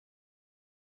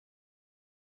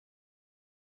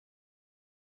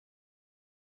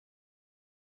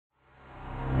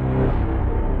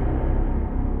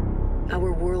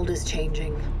world is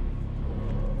changing.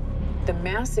 The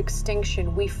mass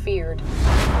extinction we feared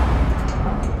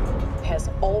has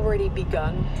already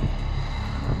begun,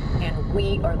 and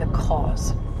we are the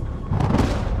cause.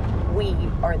 We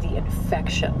are the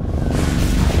infection.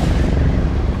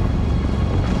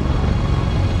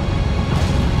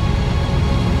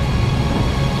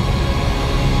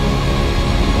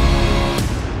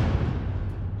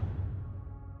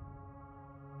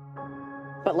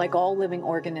 But like all living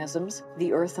organisms,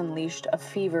 the Earth unleashed a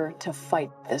fever to fight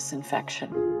this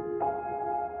infection.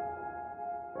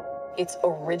 Its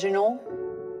original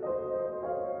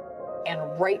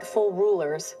and rightful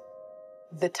rulers,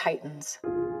 the Titans.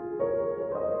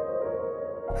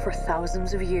 For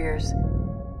thousands of years,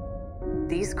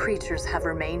 these creatures have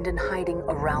remained in hiding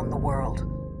around the world.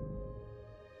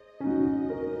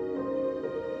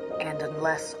 And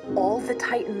unless all the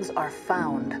Titans are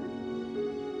found,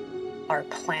 our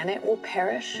planet will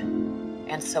perish,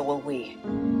 and so will we.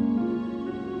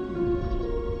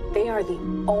 They are the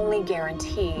only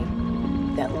guarantee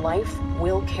that life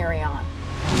will carry on.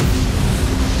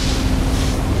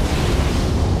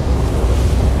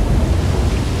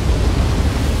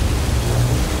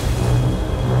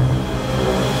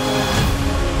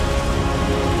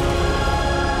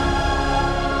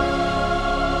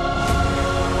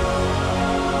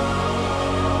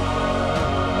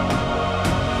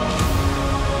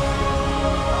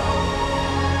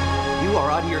 You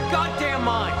are out of your goddamn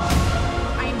mind!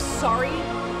 I am sorry,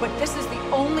 but this is the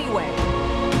only way.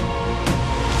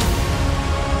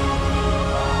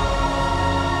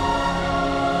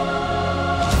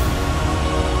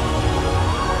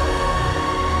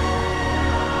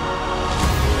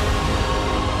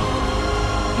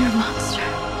 You're a monster.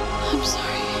 I'm sorry.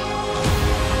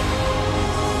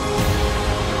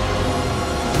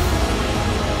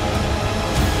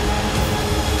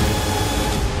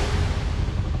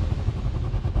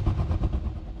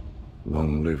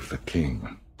 Long live the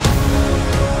king.